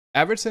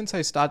Ever since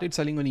I started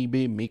selling on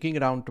eBay, making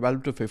around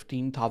 12 to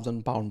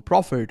 15,000 pound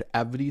profit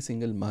every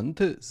single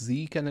month,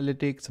 Zik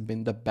Analytics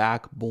been the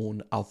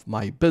backbone of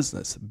my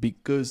business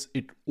because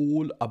it's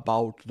all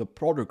about the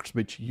products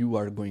which you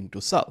are going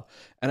to sell.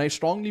 And I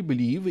strongly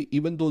believe,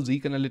 even though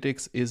Zik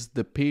Analytics is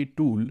the paid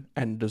tool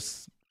and the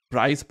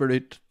price per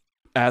it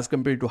as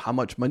compared to how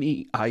much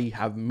money I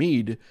have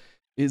made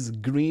is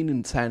green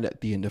in sand at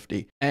the end of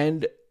the day.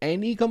 And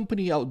any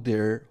company out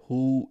there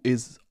who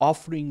is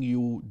offering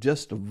you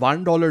just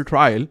 $1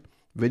 trial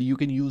where you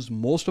can use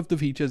most of the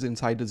features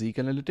inside the Zik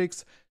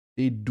Analytics,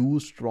 they do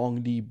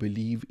strongly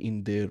believe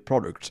in their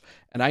products.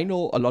 And I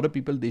know a lot of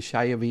people, they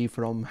shy away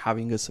from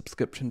having a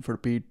subscription for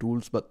paid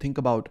tools, but think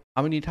about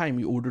how many times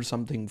you order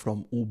something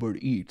from Uber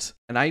Eats.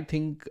 And I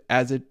think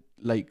as it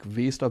like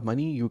waste of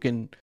money, you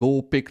can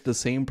go pick the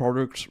same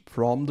products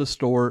from the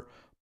store,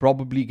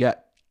 probably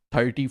get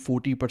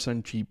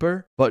 30-40%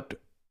 cheaper, but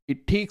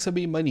it takes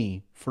away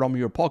money from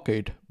your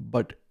pocket,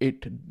 but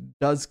it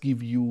does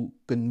give you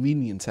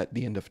convenience at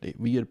the end of the day.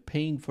 We are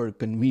paying for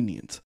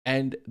convenience,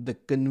 and the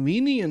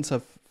convenience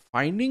of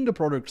finding the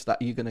products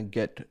that you're gonna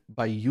get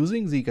by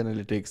using Zik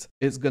Analytics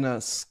is gonna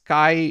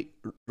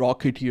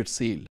skyrocket your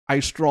sale. I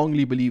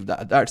strongly believe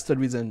that. That's the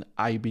reason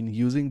I've been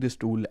using this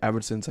tool ever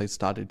since I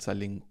started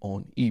selling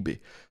on eBay.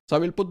 So I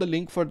will put the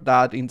link for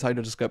that inside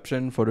the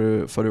description for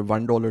a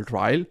 $1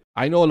 trial.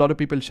 I know a lot of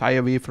people shy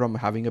away from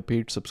having a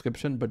paid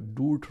subscription, but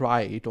do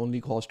try. It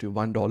only costs you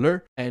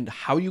 $1. And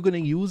how you're gonna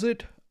use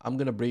it, I'm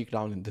gonna break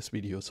down in this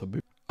video. So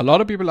a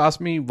lot of people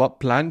ask me, what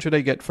plan should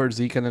I get for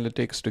Zik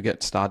Analytics to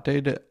get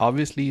started?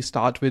 Obviously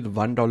start with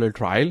 $1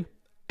 trial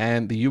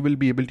and you will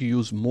be able to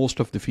use most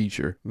of the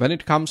feature. When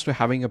it comes to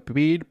having a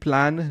paid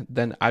plan,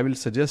 then I will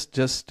suggest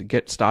just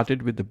get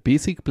started with the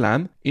basic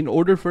plan. In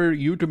order for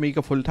you to make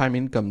a full-time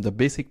income, the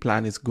basic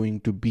plan is going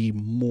to be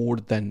more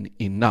than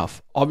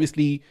enough.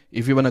 Obviously,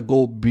 if you want to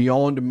go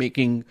beyond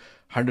making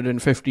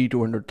 150,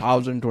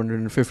 200,000,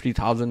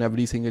 250,000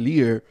 every single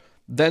year,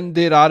 then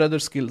there are other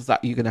skills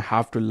that you're going to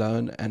have to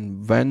learn.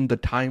 And when the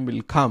time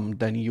will come,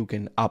 then you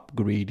can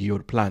upgrade your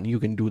plan. You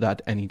can do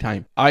that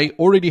anytime. I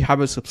already have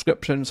a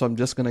subscription, so I'm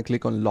just going to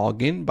click on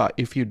login. But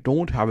if you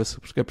don't have a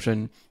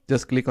subscription,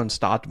 just click on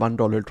start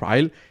 $1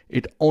 trial.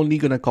 It only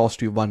going to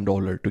cost you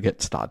 $1 to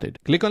get started.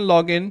 Click on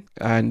login,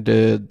 and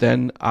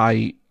then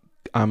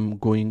I'm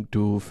going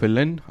to fill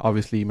in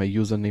obviously my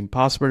username,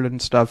 password and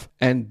stuff.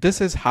 And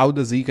this is how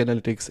the Zik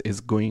Analytics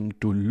is going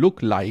to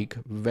look like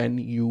when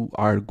you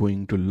are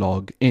going to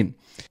log in.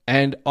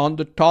 And on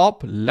the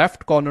top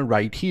left corner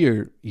right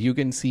here, you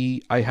can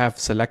see I have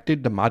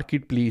selected the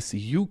marketplace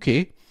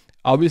UK.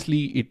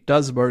 Obviously it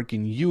does work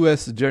in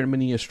US,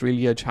 Germany,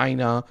 Australia,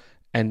 China,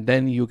 and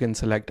then you can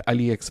select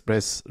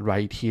AliExpress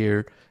right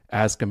here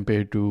as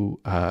compared to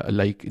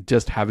like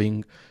just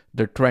having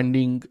the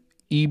trending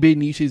eBay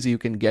niches. You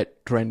can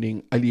get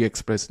trending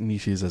AliExpress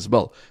niches as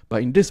well.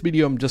 But in this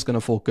video, I'm just going to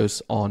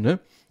focus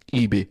on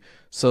eBay.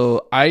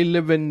 So I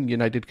live in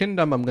United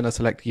Kingdom. I'm going to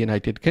select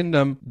United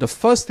Kingdom. The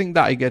first thing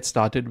that I get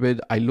started with,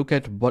 I look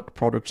at what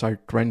products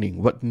are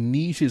trending, what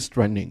niche is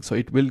trending. So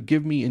it will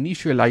give me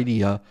initial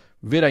idea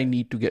where I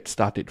need to get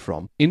started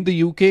from. In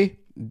the UK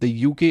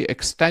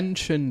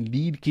extension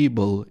lead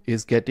cable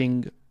is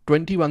getting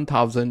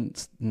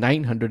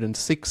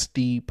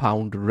 21,960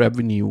 pound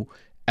revenue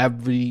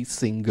every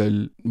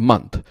single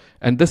month,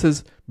 and this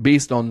is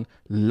based on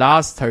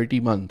last 30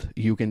 months.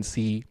 You can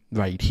see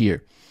right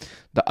here.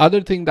 The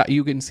other thing that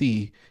you can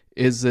see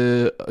is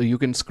you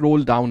can scroll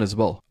down as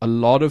well, a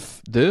lot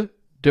of the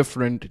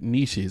different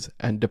niches,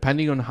 and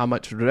depending on how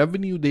much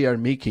revenue they are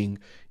making,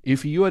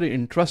 if you are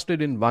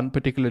interested in one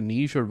particular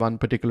niche or one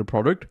particular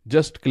product,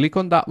 just click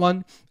on that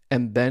one,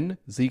 and then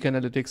Zik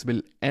Analytics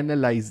will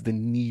analyze the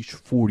niche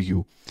for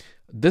you.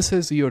 This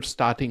is your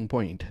starting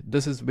point.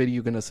 This is where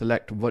you're going to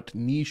select what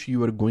niche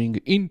you are going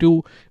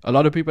into. A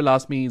lot of people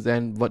ask me,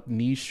 then what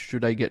niche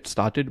should I get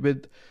started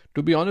with?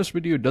 To be honest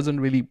with you, it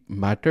doesn't really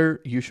matter.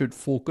 You should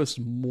focus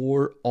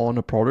more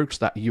on products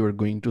that you are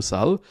going to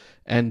sell.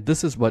 And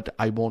this is what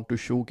I want to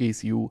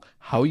showcase you,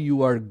 how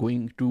you are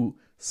going to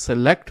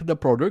select the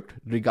product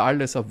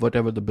regardless of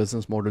whatever the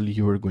business model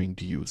you are going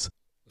to use.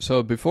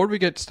 So before we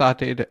get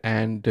started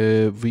and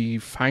we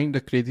find the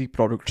crazy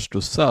products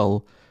to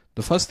sell,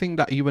 the first thing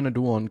that you want to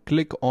do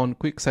click on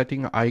quick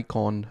setting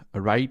icon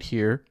right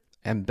here,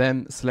 and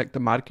then select the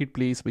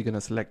marketplace. We're going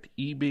to select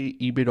eBay,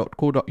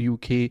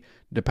 ebay.co.uk.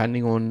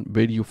 Depending on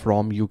where you're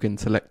from, you can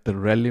select the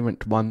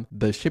relevant one.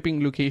 The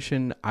shipping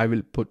location, I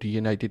will put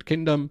United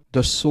Kingdom.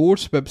 The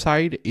source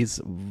website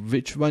is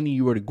which one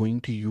you are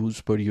going to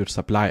use for your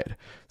supplier.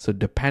 So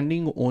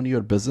depending on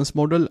your business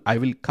model, I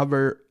will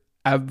cover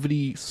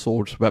every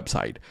source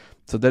website.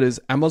 So there is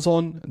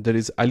Amazon, there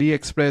is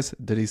AliExpress,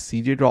 there is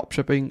CJ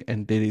Dropshipping,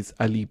 and there is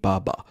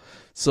Alibaba.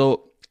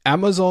 So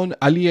Amazon,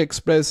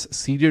 AliExpress,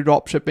 CJ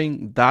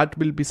Dropshipping, that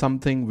will be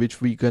something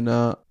which we're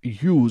gonna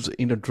use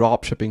in a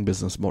dropshipping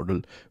business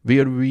model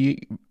where we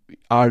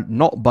are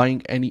not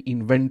buying any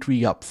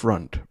inventory up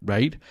front,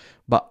 right?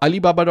 But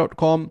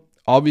Alibaba.com,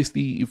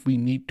 obviously, if we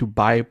need to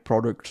buy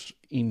products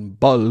in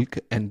bulk,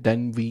 and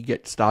then we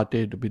get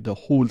started with the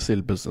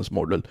wholesale business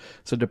model.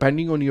 So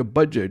depending on your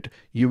budget,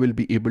 you will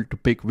be able to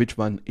pick which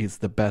one is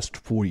the best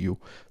for you.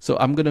 So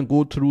I'm going to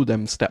go through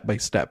them step by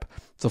step.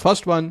 So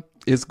first one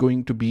is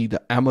going to be the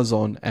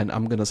Amazon, and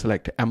I'm going to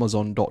select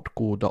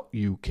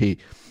amazon.co.uk.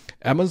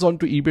 Amazon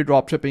to eBay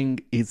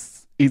dropshipping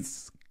is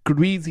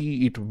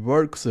crazy. It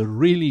works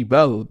really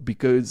well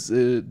because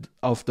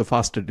of the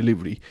faster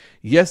delivery.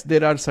 Yes,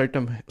 there are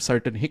certain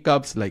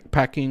hiccups like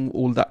packing,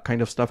 all that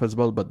kind of stuff as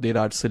well, but there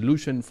are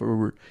solutions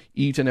for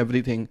each and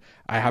everything.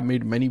 I have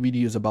made many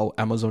videos about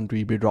Amazon to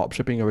eBay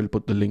dropshipping. I will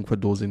put the link for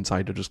those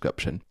inside the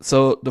description.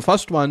 So the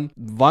first one,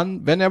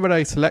 whenever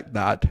I select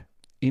that,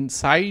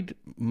 inside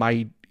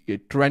my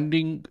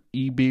trending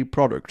eBay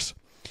products,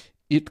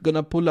 it's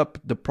gonna pull up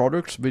the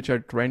products which are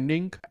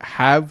trending,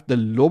 have the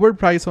lower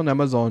price on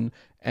Amazon,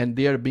 and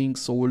they are being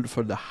sold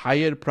for the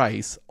higher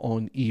price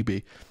on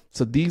eBay.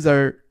 So these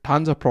are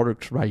tons of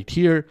products right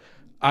here.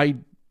 I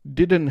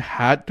didn't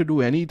had to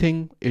do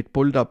anything. It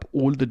pulled up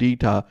all the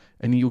data,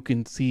 and you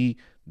can see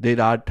there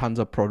are tons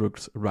of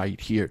products right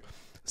here.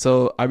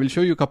 So I will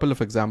show you a couple of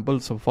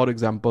examples. So for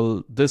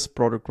example, this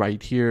product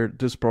right here,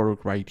 this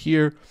product right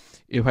here.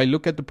 If I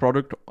look at the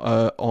product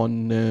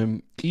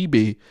on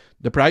eBay,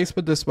 the price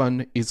for this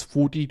one is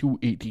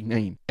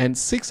 $42.89, and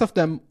 6 of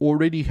them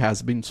already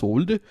has been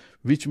sold,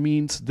 which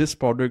means this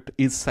product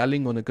is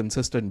selling on a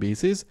consistent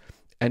basis,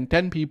 and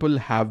 10 people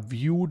have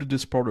viewed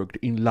this product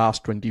in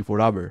last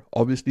 24 hours.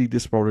 Obviously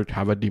this product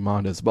have a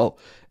demand as well.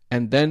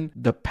 And then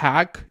the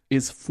pack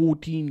is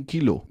 14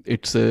 kilo.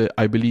 It's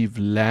I believe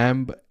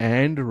lamb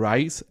and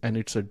rice, and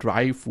it's a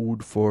dry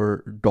food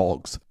for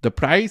dogs. The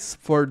price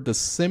for the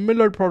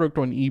similar product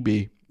on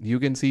eBay, you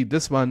can see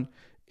this one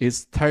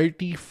is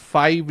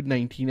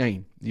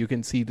 $35.99. You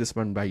can see this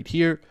one right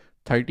here,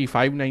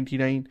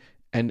 $35.99,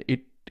 and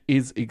it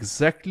is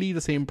exactly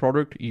the same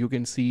product. You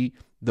can see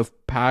the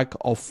pack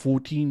of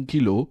 14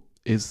 kilo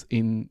is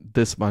in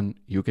this one.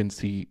 You can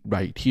see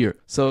right here.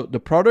 So the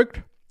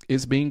product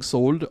is being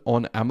sold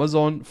on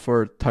Amazon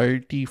for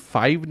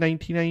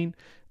 $35.99,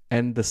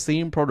 and the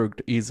same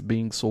product is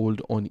being sold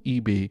on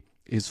eBay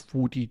is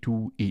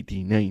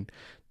 $42.89.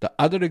 The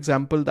other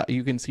example that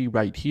you can see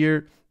right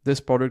here, this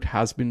product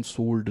has been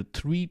sold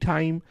 3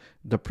 times.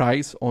 The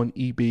price on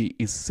eBay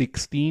is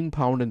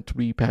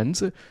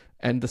 £16.03,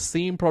 and the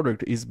same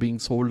product is being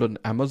sold on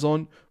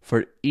Amazon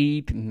for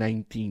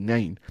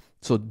 $8.99.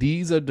 So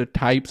these are the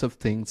types of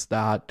things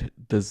that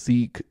the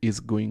Zik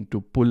is going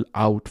to pull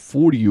out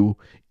for you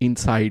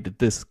inside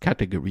this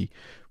category.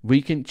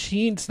 We can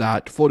change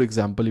that. For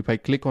example, if I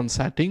click on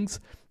settings,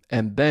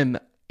 and then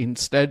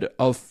instead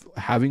of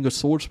having a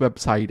source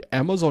website,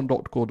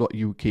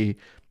 amazon.co.uk,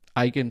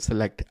 I can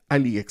select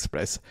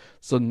AliExpress.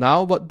 So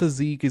now what the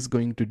Zik is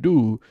going to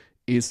do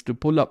is to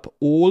pull up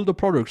all the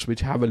products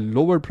which have a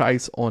lower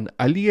price on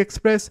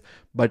AliExpress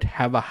but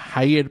have a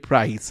higher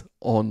price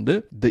on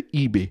the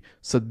eBay.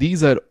 So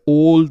these are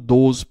all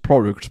those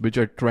products which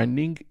are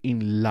trending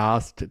in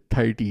last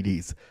 30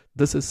 days.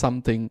 This is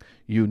something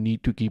you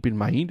need to keep in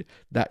mind,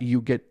 that you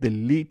get the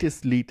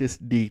latest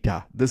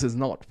data. This is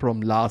not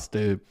from last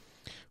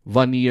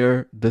 1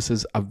 year. This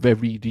is a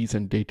very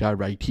recent data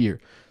right here.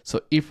 So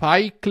if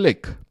I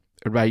click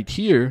right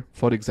here,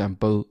 for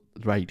example,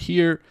 right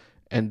here,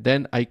 and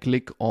then I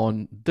click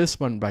on this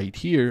one right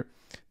here,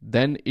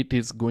 then it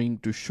is going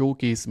to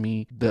showcase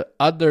me the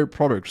other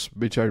products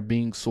which are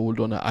being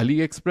sold on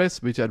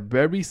AliExpress, which are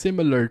very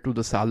similar to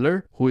the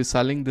seller who is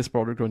selling this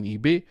product on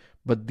eBay,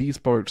 but these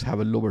products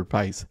have a lower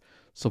price.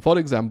 So for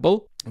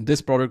example,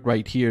 this product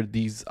right here,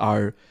 these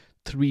are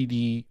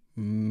 3D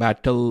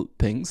metal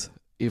things.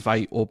 If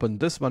I open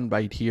this one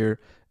right here,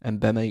 and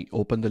then I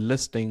open the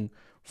listing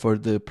for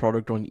the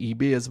product on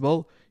eBay as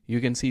well, you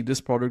can see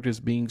this product is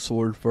being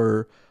sold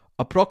for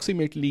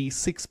approximately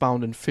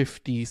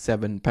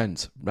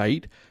 £6.57,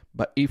 right?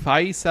 But if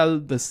I sell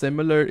the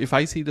similar, if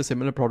I see the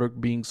similar product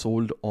being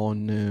sold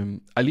on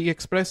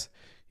AliExpress,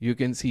 you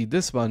can see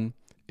this one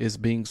is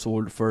being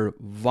sold for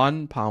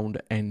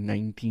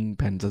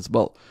 £1.19 as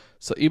well.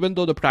 So even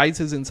though the price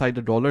is inside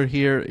the dollar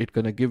here, it's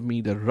gonna give me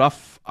the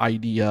rough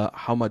idea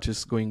how much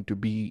is going to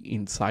be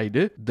inside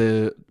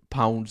the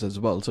pounds as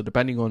well. So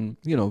depending on,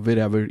 you know,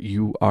 wherever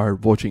you are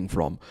watching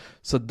from.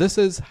 So this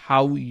is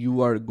how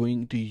you are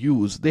going to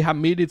use. They have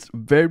made it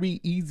very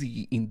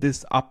easy in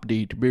this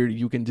update where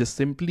you can just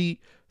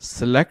simply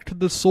select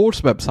the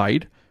source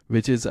website,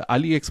 which is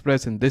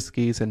AliExpress in this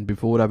case, and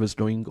before I was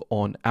doing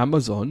on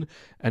Amazon,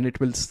 and it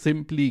will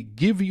simply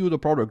give you the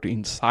product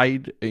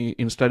inside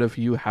instead of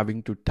you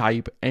having to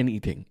type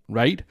anything,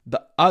 right?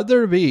 The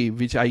other way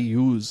which I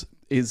use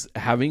is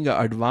having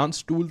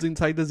advanced tools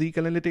inside the Zik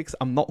Analytics.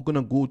 I'm not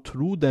gonna go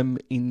through them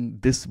in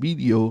this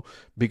video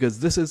because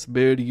this is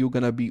where you're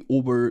gonna be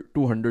over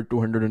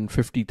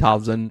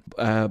 250,000.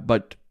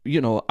 But you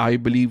know, I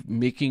believe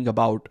making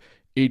about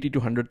 80 to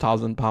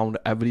 100,000 pounds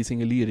every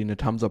single year in a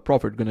terms of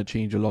profit gonna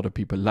change a lot of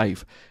people's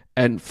life.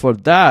 And for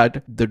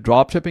that, the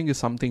dropshipping is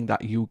something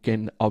that you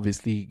can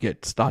obviously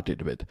get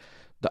started with.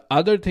 The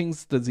other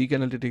things the Zik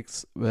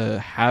Analytics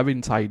have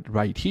inside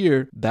right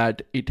here,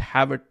 that it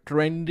have a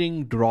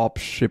trending drop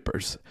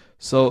shippers.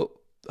 So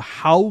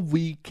how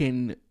we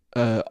can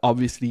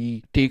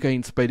obviously take an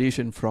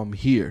inspiration from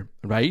here,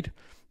 right?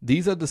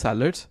 These are the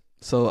sellers.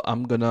 So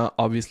I'm gonna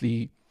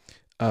obviously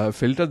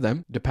filter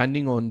them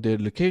depending on their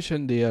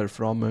location. They are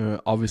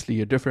from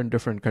obviously a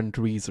different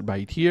countries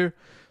right here.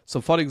 So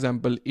for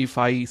example, if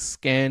I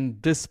scan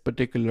this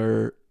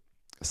particular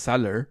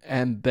seller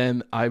and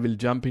then I will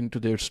jump into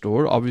their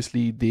store,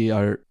 obviously they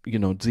are,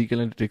 Zik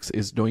Analytics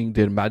is doing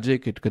their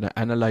magic. It's gonna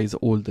analyze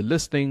all the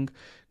listing,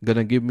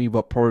 gonna give me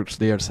what products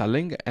they are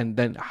selling, and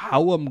then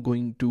how I'm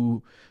going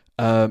to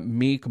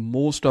make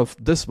most of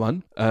this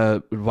one.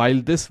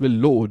 While this will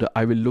load,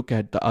 I will look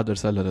at the other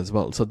seller as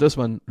well. So this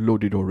one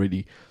loaded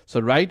already.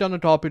 So right on the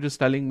top, it is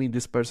telling me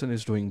this person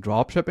is doing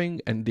drop shipping,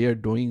 and they are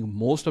doing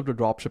most of the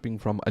drop shipping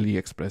from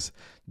AliExpress.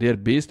 They are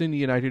based in the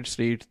United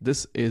States.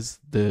 This is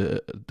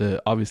the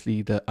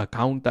obviously the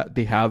account that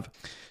they have.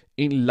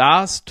 In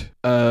last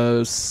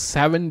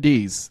 7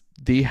 days,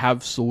 they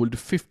have sold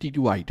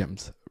 52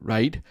 items,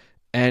 right?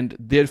 And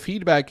their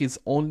feedback is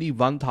only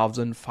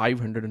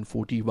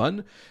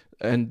 1,541,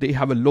 and they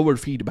have a lower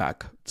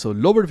feedback. So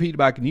lower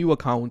feedback, new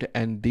account,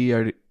 and they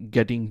are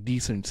getting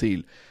decent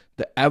sale.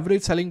 The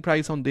average selling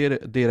price on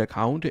their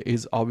account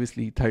is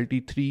obviously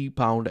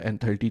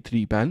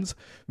 £33.33,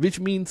 which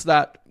means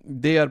that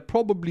they are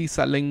probably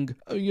selling,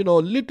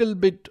 little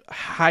bit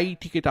high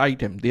ticket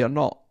item. They are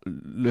not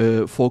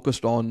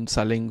focused on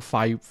selling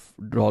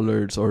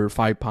 $5 or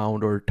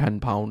 £5 or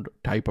 £10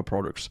 type of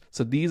products.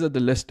 So these are the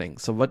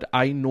listings. So what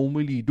I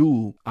normally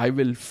do, I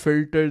will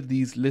filter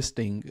these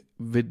listings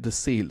with the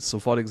sales. So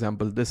for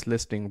example, this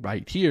listing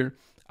right here,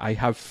 I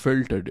have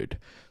filtered it.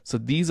 So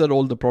these are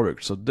all the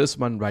products. So this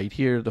one right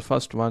here, the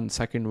first one,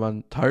 second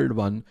one, third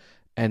one,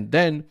 and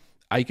then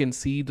I can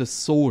see the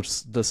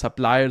source, the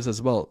suppliers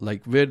as well,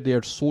 like where they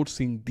are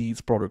sourcing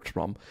these products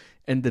from.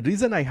 And the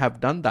reason I have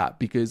done that,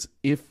 because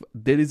if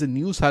there is a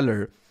new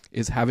seller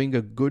is having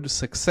a good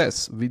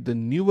success with the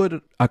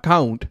newer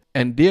account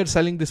and they are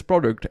selling this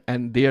product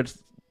and they are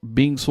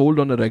being sold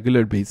on a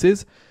regular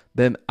basis,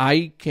 then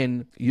I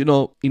can,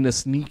 in a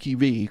sneaky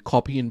way,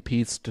 copy and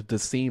paste the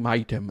same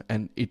item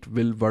and it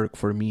will work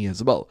for me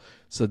as well.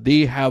 So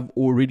they have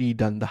already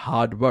done the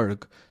hard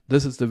work.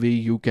 This is the way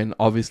you can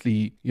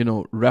obviously,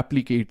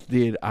 replicate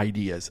their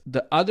ideas.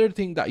 The other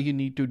thing that you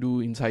need to do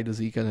inside the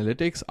Zik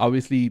Analytics,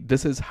 obviously,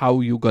 this is how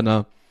you're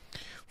gonna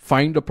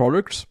find the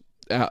products.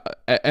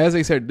 As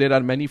I said, there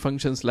are many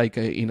functions like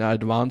in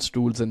advanced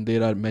tools, and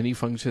there are many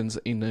functions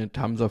in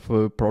terms of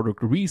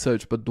product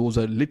research, but those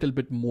are a little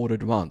bit more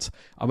advanced.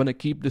 I'm going to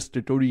keep this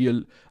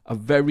tutorial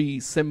very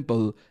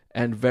simple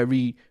and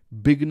very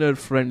beginner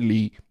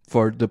friendly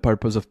for the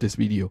purpose of this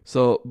video.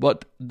 So,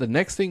 but the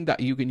next thing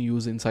that you can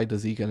use inside the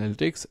Zik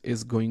Analytics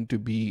is going to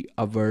be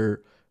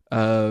our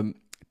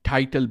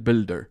title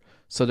builder.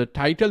 So the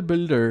title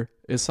builder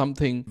is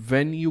something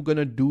when you're going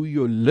to do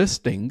your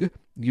listing,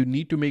 you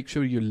need to make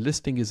sure your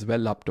listing is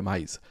well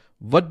optimized.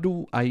 What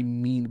do I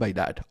mean by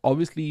that?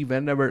 Obviously,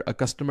 whenever a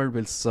customer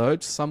will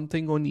search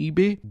something on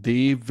eBay,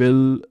 they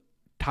will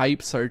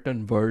type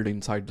certain word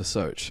inside the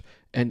search.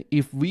 And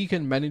if we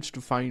can manage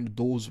to find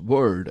those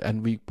words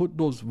and we put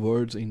those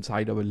words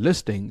inside our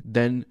listing,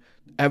 then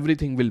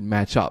everything will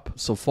match up.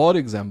 So for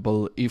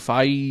example, if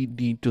I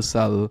need to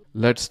sell,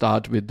 let's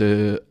start with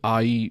the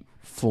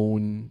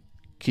iPhone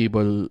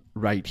cable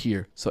right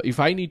here. So if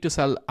I need to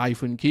sell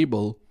iPhone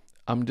cable,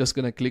 I'm just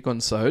going to click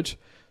on search.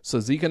 So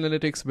Zik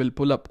Analytics will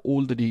pull up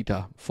all the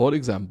data. For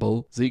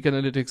example, Zik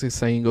Analytics is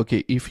saying,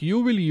 okay, if you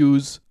will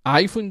use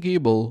iPhone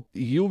cable,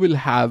 you will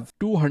have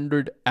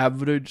 200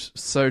 average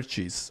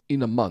searches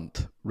in a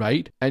month,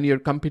 right? And your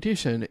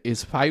competition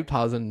is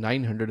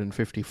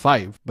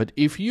 5,955. But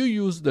if you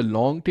use the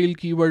long tail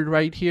keyword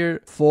right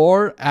here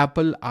for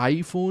Apple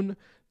iPhone,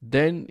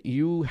 then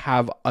you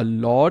have a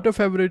lot of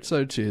average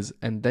searches,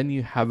 and then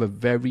you have a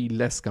very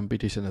less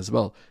competition as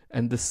well,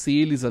 and the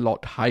sale is a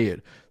lot higher.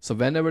 So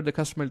whenever the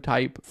customer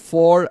type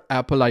for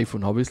Apple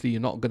iPhone, obviously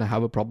you're not going to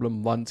have a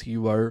problem once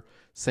you are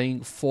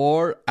saying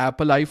for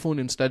Apple iPhone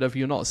instead of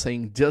you're not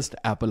saying just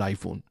Apple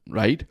iPhone,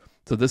 right?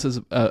 So this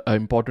is an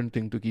important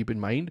thing to keep in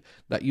mind,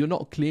 that you're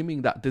not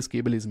claiming that this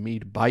cable is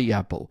made by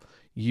Apple.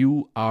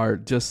 You are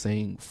just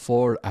saying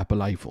for Apple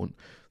iPhone.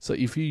 So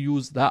if you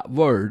use that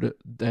word,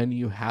 then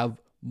you have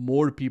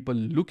more people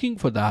looking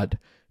for that,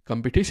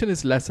 competition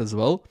is less as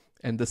well,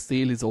 and the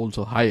sale is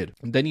also higher.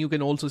 And then you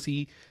can also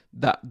see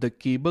that the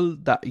cable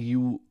that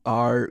you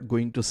are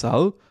going to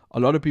sell, a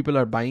lot of people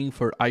are buying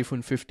for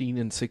iPhone 15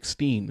 and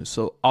 16.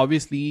 So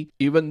obviously,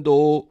 even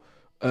though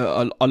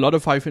a lot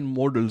of iPhone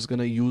models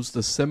gonna use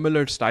the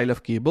similar style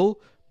of cable,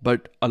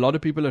 but a lot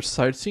of people are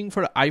searching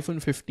for iPhone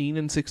 15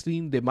 and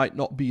 16. They might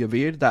not be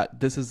aware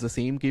that this is the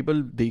same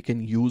cable they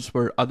can use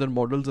for other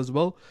models as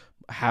well.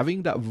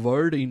 Having that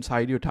word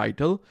inside your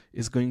title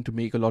is going to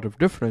make a lot of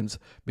difference,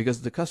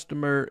 because the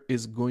customer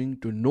is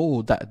going to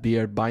know that they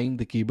are buying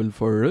the cable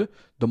for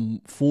the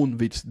phone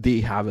which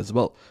they have as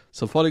well.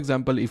 So for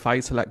example, if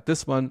I select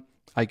this one,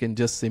 I can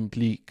just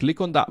simply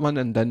click on that one,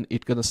 and then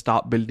it's gonna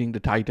start building the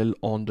title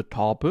on the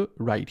top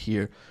right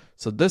here.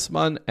 So this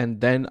one, and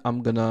then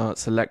I'm gonna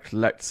select,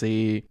 let's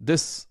say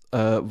this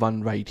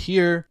one right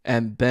here,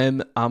 and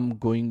then I'm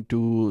going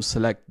to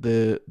select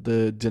the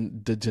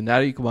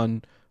generic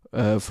one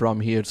from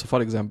here. So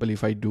for example,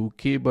 if I do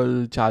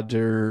cable,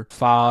 charger,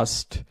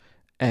 fast,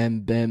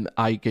 and then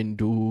I can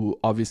do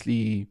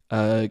obviously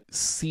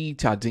C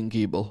charging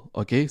cable.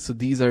 Okay, so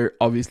these are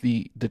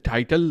obviously the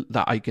title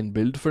that I can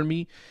build for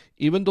me,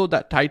 even though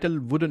that title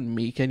wouldn't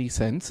make any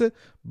sense,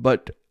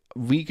 but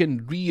we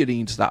can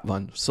rearrange that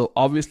one. So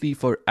obviously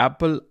for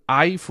Apple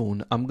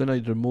iPhone, I'm gonna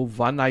remove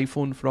one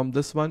iPhone from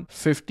this one.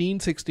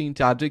 1516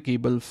 charger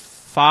cable,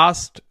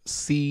 fast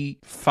C,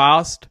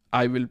 fast.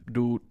 I will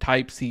do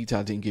type C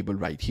charging cable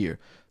right here.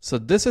 So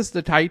this is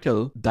the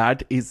title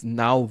that is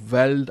now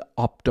well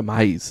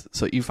optimized.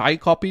 So if I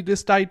copy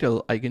this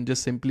title, I can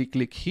just simply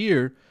click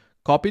here,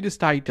 copy this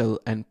title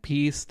and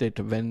paste it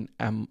when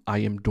I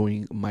am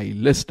doing my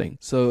listing.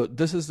 So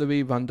this is the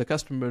way when the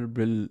customer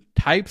will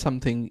type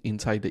something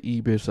inside the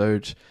eBay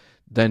search,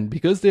 then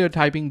because they are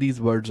typing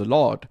these words a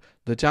lot,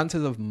 the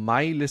chances of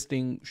my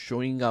listing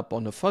showing up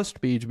on the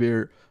first page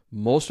where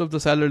most of the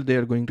sellers they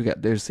are going to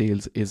get their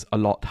sales is a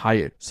lot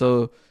higher.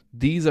 So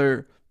these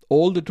are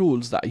all the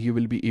tools that you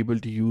will be able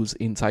to use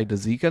inside the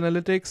Zik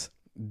Analytics.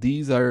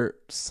 This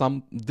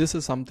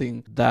is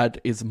something that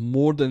is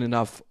more than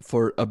enough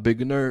for a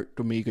beginner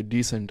to make a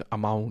decent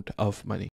amount of money.